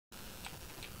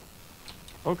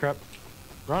Oh crap.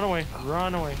 Run away.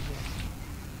 Run away.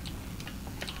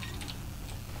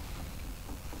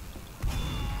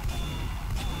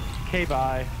 Okay,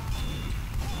 bye.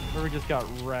 Or we just got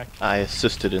wrecked. I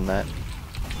assisted in that.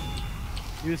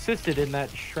 You assisted in that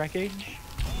Shrek-age?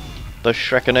 The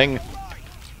Shrekkening.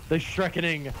 The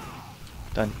Shrekkening.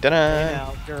 Dun dun Hey dun.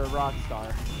 now, you're a rock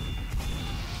star.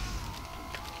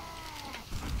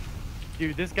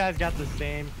 Dude, this guy's got the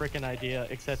same freaking idea,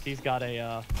 except he's got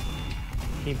a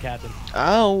team captain.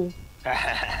 Ow.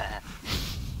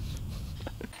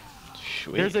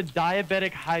 Sweet. There's a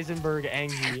diabetic Heisenberg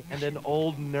Angie and an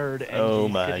old nerd Angie Oh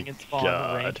my sitting in spawn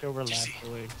God. range over last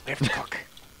week. We have to cook.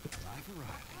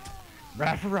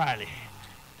 Ralph Riley.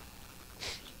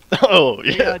 Oh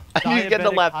yeah, Yeah, he's getting a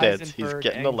diabetic lap dance. He's Heisenberg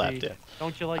getting a lap Angie. dance.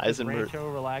 Don't you like Heisenberg. this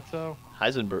Rancho Relaxo?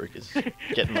 Heisenberg is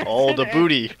getting all the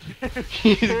booty.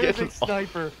 He's getting Terrific all...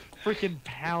 sniper freaking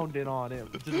pounding on him.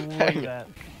 Just like that.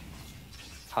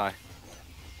 Hi.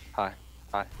 Hi.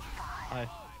 Hi. Hi.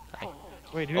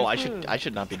 Wait, who's Oh, I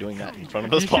should not be doing that in front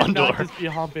of the You spawn should not door. just be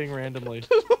humping randomly.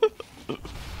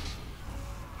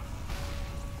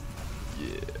 Yeah.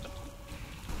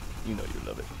 You know you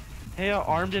love it. Hey,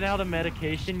 armed and out of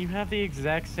medication, you have the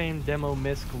exact same demo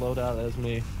misc loadout as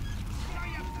me.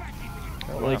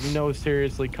 Oh, Like, wow. no,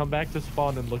 seriously, come back to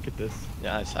spawn and look at this.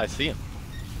 Yeah, I see him.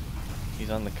 He's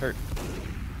on the cart.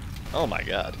 Oh my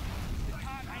god.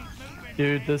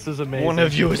 Dude, this is amazing. One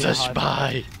of you is Being a hot.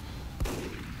 spy.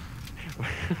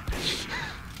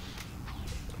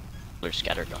 There's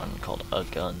scattergun called a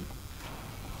gun.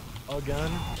 A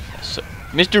gun? So,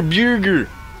 Mr. Burger,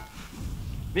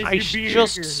 Mr. I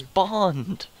just Beer.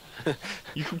 spawned.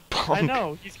 You punk. I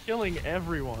know, he's killing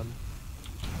everyone.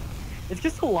 It's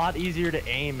just a lot easier to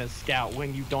aim as scout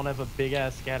when you don't have a big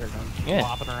ass scattergun Yeah.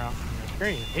 flopping around on your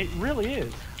screen. It really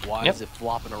is. Why Yep. is it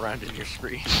flopping around in your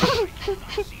screen?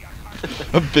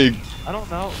 A big I don't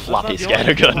know. That's floppy not the only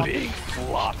scattergun. Big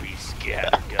floppy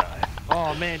scatter guy.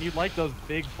 Oh man, you like those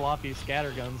big floppy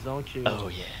scatterguns, don't you? Oh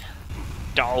yeah.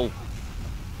 Oh.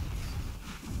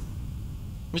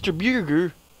 Mr.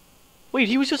 Burger. Wait,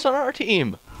 he was just on our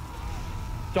team.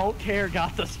 Don't care,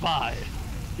 got the spy.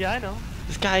 Yeah, I know.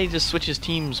 This guy just switches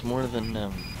teams more than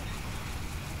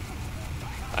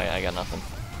I got nothing.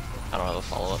 I don't have a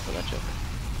follow up for that joke.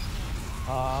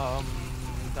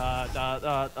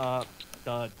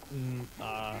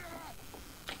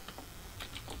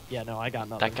 Yeah, no, I got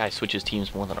nothing. That guy switches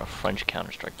teams more than a French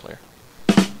Counter-Strike player.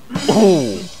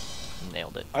 Oh!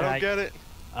 Nailed it. I don't get it.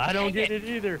 I don't get it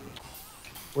either.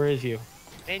 Where is you?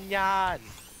 Mignon.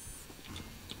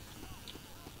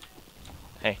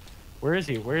 Hey. Where is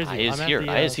he? Where is he? I is I'm at here. the,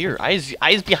 I is here. I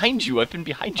is behind you. I've been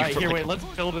behind you Alright, for here, like... wait, let's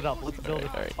build it up. Let's build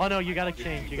it. Alright. Oh no, you gotta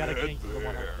change. You gotta change to the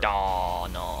one. Oh,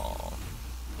 no.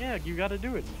 Yeah, you gotta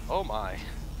do it. Oh my.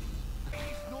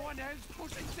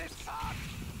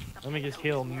 Let me just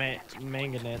heal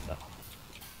Manganette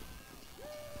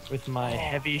with my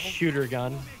heavy shooter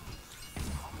gun.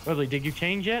 Wesley, did you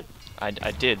change yet? I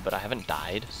did, but I haven't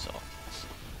died, so...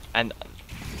 And...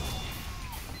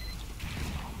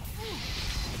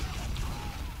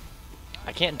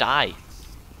 I can't die.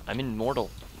 I'm immortal.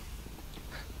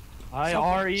 I Someone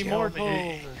are kill immortal.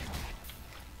 me.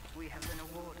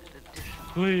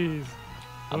 Please.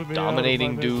 I'm Let me out of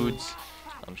dominating my misery. dudes.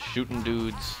 I'm shooting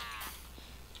dudes.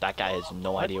 That guy has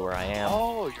no idea where I am.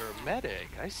 Oh, you're a medic.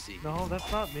 I see. No, that's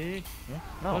not me.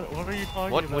 No. What are you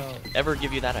talking What about? would ever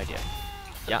give you that idea?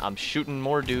 Yeah, I'm shooting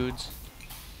more dudes.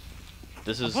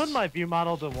 This I'm is... putting my view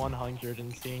model to 100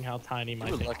 and seeing how tiny my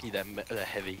You were thing. lucky that the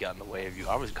heavy got in the way of you.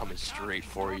 I was coming straight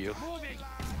for you.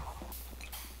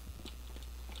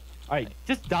 Alright,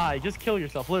 just die. Just kill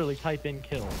yourself. Literally type in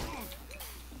kill.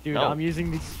 Dude, No. I'm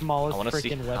using the smallest I wanna see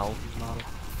freaking how- weapon model.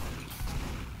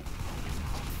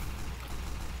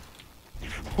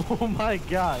 Oh my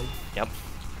god. Yep.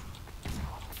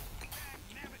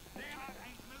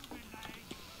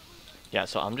 Yeah,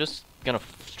 so I'm just gonna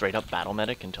straight up battle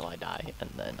medic until I die, and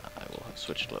then I will have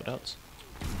switched loadouts.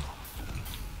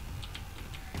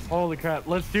 Holy crap.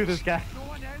 Let's do this, guy.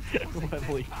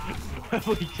 Wesley,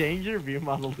 change your view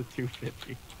model to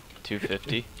 250.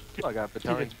 250. Oh, I got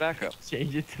battalion's backup.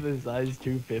 Change it to the size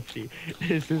 250.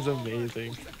 This is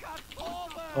amazing.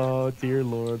 Oh dear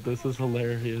lord, this is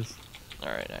hilarious.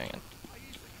 Alright, hang on.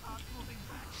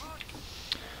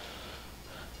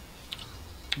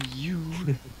 You.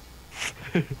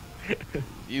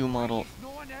 View model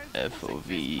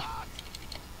FOV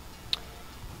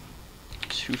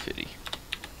 250.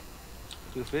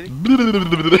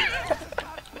 250?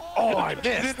 Oh, I missed.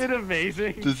 Isn't it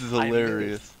amazing? This is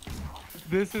hilarious.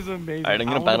 This is amazing. Alright, I'm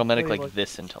I gonna wanna battle medic play like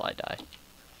this until I die.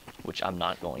 Which I'm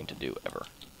not going to do ever.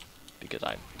 because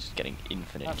I'm just getting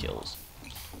infinite kills.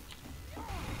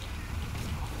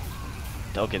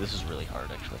 Okay, this is really hard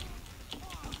actually.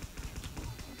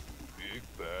 Big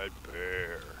bad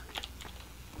bear.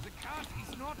 The cat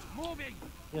is not moving.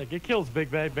 Yeah, get kills, big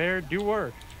bad bear. Do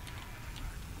work.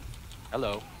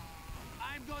 Hello.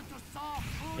 I'm going to saw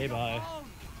through Hey, your bye. bones.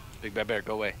 Big bad bear,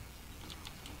 go away.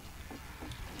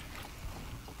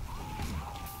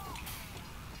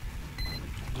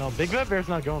 No, big bad bear's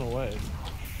not going away.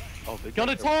 Oh, big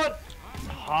Gonna bad bear. taunt!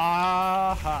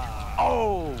 Ha ha.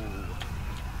 Oh!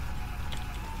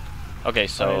 Okay,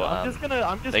 so Alright, I'm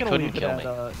just they gonna couldn't leave it kill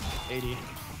at me. 80.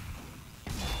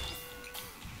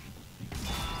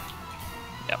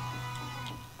 Yep.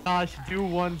 Gosh, do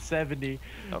 170.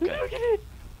 Okay. Look at it!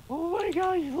 Oh my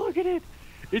gosh, look at it!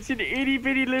 It's an itty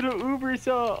bitty little Uber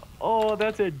saw. Oh,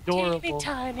 that's adorable.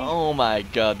 Oh my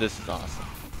god, this is awesome.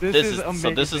 This is amazing.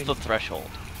 So this is the threshold.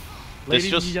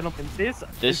 Ladies this and gentlemen, this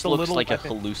This is the looks little like a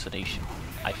weapon. hallucination.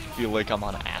 I feel like I'm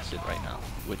on acid right now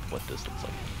with what this looks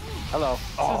like. Hello. This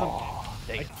is Oh,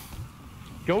 amazing. dang.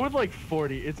 Go with like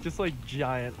 40. It's just like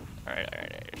giant.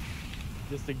 Alright.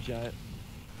 Just a giant.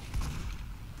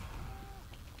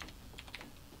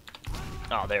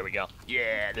 Oh, there we go.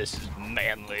 Yeah, this is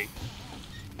manly.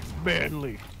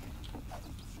 Manly.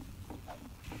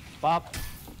 Bop.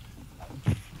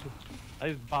 I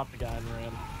just bopped the guy and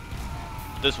ran.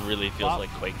 This really feels Wow. like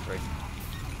Quake 3.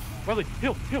 Wesley,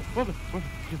 heal, Wesley,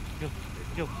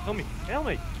 heal, help me.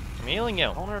 I'm healing you.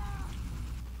 On her.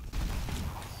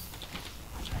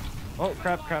 Oh,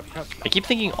 crap. I keep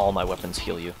thinking all my weapons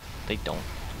heal you. They don't.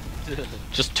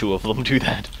 Just 2 of them do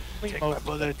that. Take my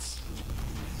bullets.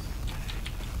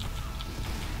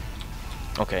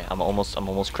 Okay, I'm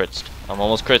almost critzed. I'm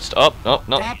almost critzed. Oh, no.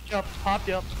 Popped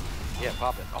you up. Yeah,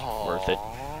 pop it. Oh. Worth it.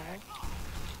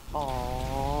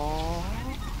 Oh.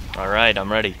 Alright,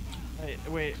 I'm ready.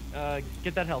 Wait,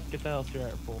 get that health so you're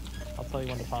at full. I'll tell you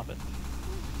when to pop it.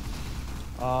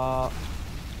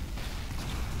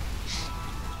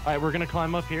 Alright, we're gonna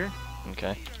climb up here.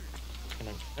 Okay.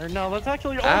 Or no, let's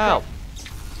actually Ow!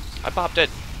 I popped it.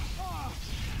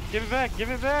 Give it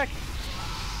back!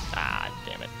 Ah,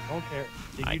 damn it. I don't care.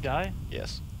 Did I- you die?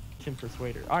 Yes. Tim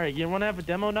Persuader. Alright, you wanna have a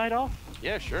demo night off?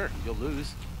 Yeah, sure. You'll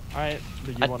lose. Alright,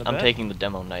 do you wanna I'm bet? taking the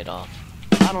demo night off.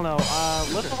 I don't know,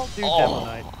 let's all do demo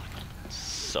night.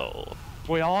 So.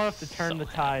 We all have to turn So the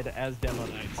tide as demo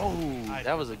nights. Oh,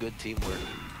 that was a good teamwork.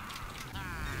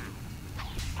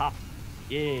 Pop.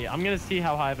 Yeah, I'm gonna see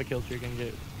how high of a kill streak I can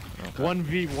get. Okay.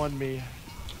 1v1 me.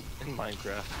 In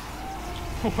Minecraft.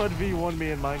 1v1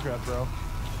 me in Minecraft, bro.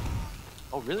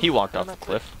 Oh, really? He walked No, off the not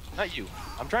cliff. Not you.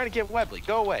 I'm trying to get Webley.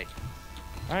 Go away.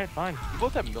 Alright, fine. You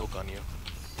both have milk on you.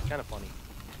 Kind of funny.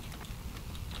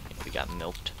 We got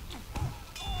milked.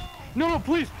 No,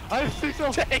 please! I have 6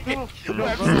 health! Dang it.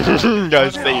 No,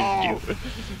 Guys, No. saved you.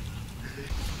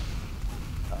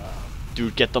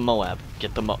 Dude, get the Moab.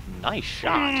 Get the Nice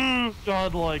shot.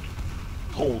 Godlike.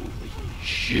 Holy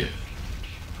shit.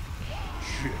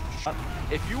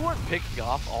 If you weren't picking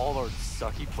off all our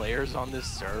sucky players on this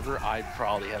server, I'd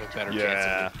probably have a better Yeah. chance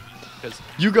of winning. Because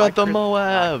You got the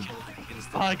Moab.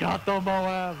 I got the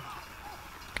Moab.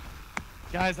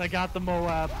 Guys, I got the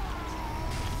Moab.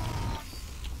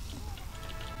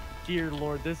 Dear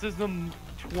Lord, this is the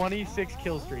 26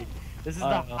 kill streak. This is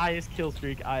the highest kill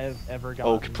streak I have ever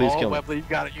gotten. Oh, please kill me. Webley, you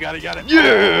got it.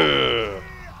 Yeah!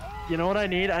 You know what I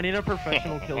need? I need a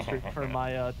professional kill streak for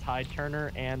my Tide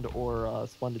Turner and or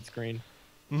Splendid Screen.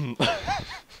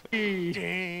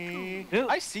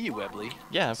 I see you, Webley.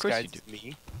 Yeah, of course you This do. guy's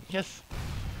me. Yes.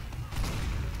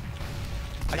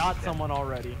 I got someone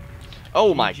already.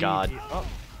 Oh my GG. god. Oh.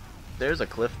 There's a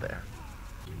cliff there.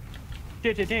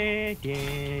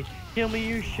 Kill me,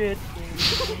 you shit.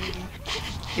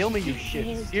 Kill me, you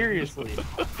shit. Seriously.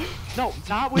 No,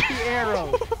 not with the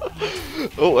arrows.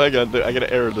 Oh, I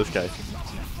gotta arrow this guy.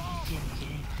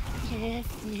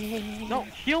 No,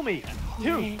 kill me.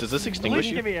 Dude, Does this extinguish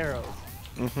please you? give me arrows.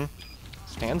 Mm-hmm.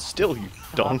 Stand still, you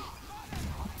dumb.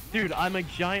 Dude, I'm a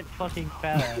giant fucking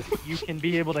fat ass. You can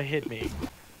be able to hit me.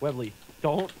 Webley,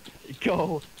 don't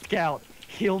go scout.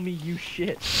 Kill me, you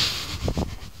shit.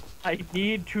 I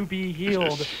need to be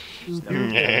healed. To do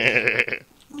this.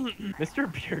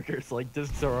 Mr. Bierger's like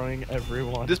destroying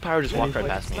everyone. This pyro just walked right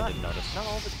Like, past me and it's didn't notice. not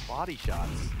all the body shots.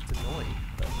 It's annoying.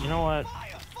 But... You know what?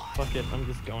 Fuck it, I'm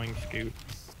just going scoot.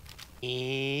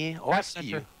 Oh, I see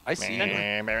you. I see you.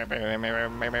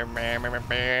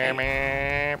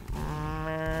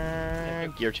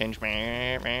 Gear change.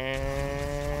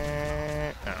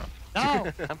 Oh.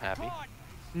 No! I'm happy.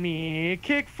 Me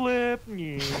kickflip.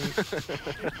 Me.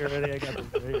 You ready? I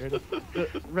got this.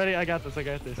 Ready? I got this.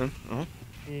 Mm-hmm.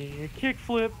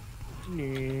 Kickflip.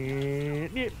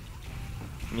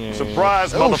 Yeah.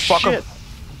 Surprise, Oh, motherfucker! shit.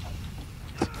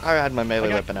 I had my melee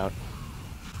Okay. weapon out.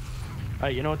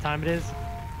 Alright, you know what time it is?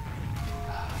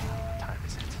 What time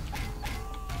is it?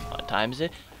 What time is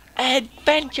it?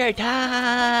 Adventure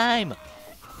time!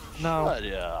 No,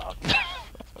 Shut up.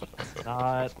 it's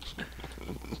not.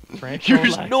 You're Tranquil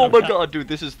oh my Laxo. god, dude,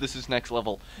 this is next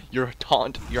level. You're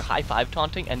high five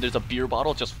taunting, and there's a beer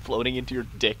bottle just floating into your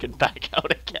dick and back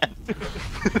out again.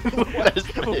 Best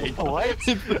thing. What?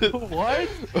 What?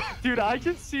 Dude, I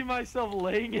can see myself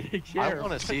laying in a I chair.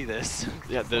 want to see this.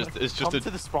 Yeah, it's just Come to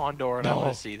the spawn door and I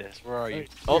want to see this. Where are you? Alright,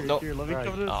 Oh, here, no. Here, let me Right.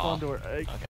 come to the Aw. spawn door.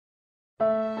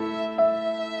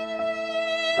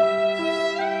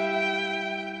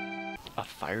 A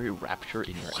fiery rapture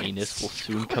in your anus will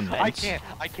soon commence.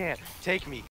 I can't. Take me.